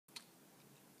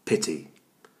Pity.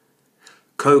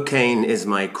 Cocaine is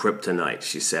my kryptonite,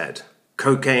 she said.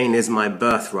 Cocaine is my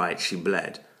birthright, she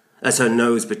bled, as her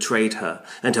nose betrayed her,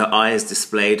 and her eyes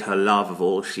displayed her love of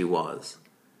all she was.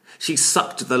 She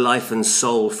sucked the life and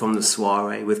soul from the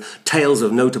soiree, with tales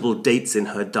of notable dates in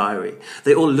her diary.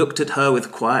 They all looked at her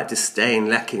with quiet disdain,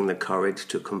 lacking the courage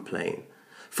to complain,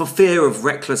 for fear of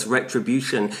reckless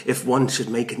retribution if one should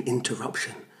make an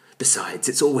interruption. Besides,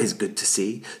 it's always good to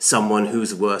see someone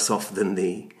who's worse off than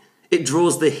thee. It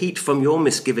draws the heat from your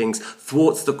misgivings,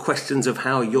 thwarts the questions of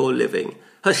how you're living.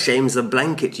 Her shame's a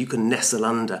blanket you can nestle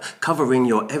under, covering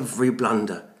your every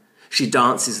blunder. She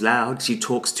dances loud, she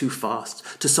talks too fast,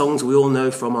 to songs we all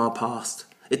know from our past.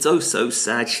 It's oh so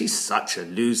sad, she's such a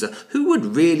loser. Who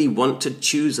would really want to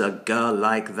choose a girl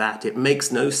like that? It makes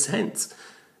no sense,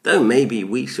 though maybe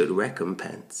we should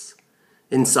recompense.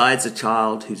 Inside's a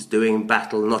child who's doing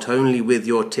battle not only with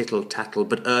your tittle-tattle,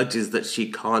 but urges that she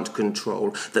can't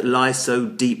control, that lie so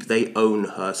deep they own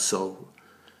her soul.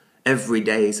 Every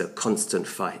day's a constant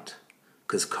fight,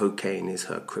 'cause cocaine is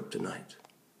her kryptonite.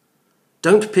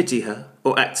 Don't pity her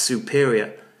or act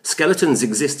superior. Skeletons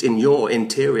exist in your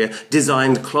interior,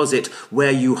 designed closet where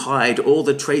you hide all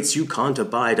the traits you can't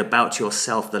abide about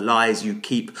yourself, the lies you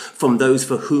keep from those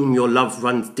for whom your love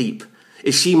runs deep.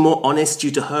 Is she more honest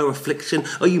due to her affliction?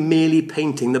 Are you merely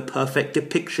painting the perfect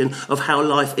depiction of how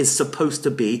life is supposed to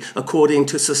be according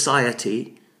to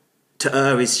society? To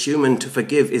err is human, to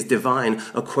forgive is divine,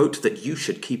 a quote that you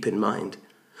should keep in mind.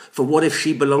 For what if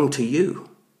she belonged to you?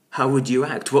 How would you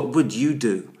act? What would you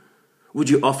do? Would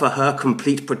you offer her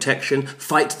complete protection,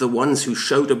 fight the ones who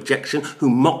showed objection, who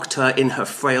mocked her in her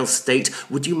frail state?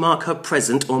 Would you mark her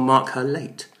present or mark her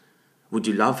late? Would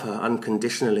you love her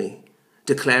unconditionally,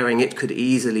 declaring it could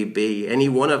easily be any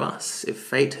one of us if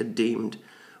fate had deemed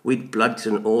we'd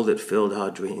bludgeon all that filled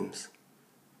our dreams?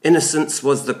 Innocence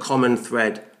was the common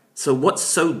thread, so what's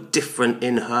so different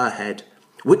in her head?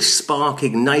 Which spark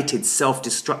ignited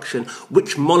self-destruction?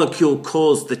 Which molecule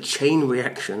caused the chain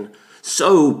reaction?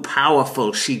 So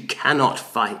powerful she cannot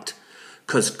fight,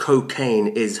 'cause cocaine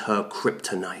is her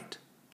kryptonite.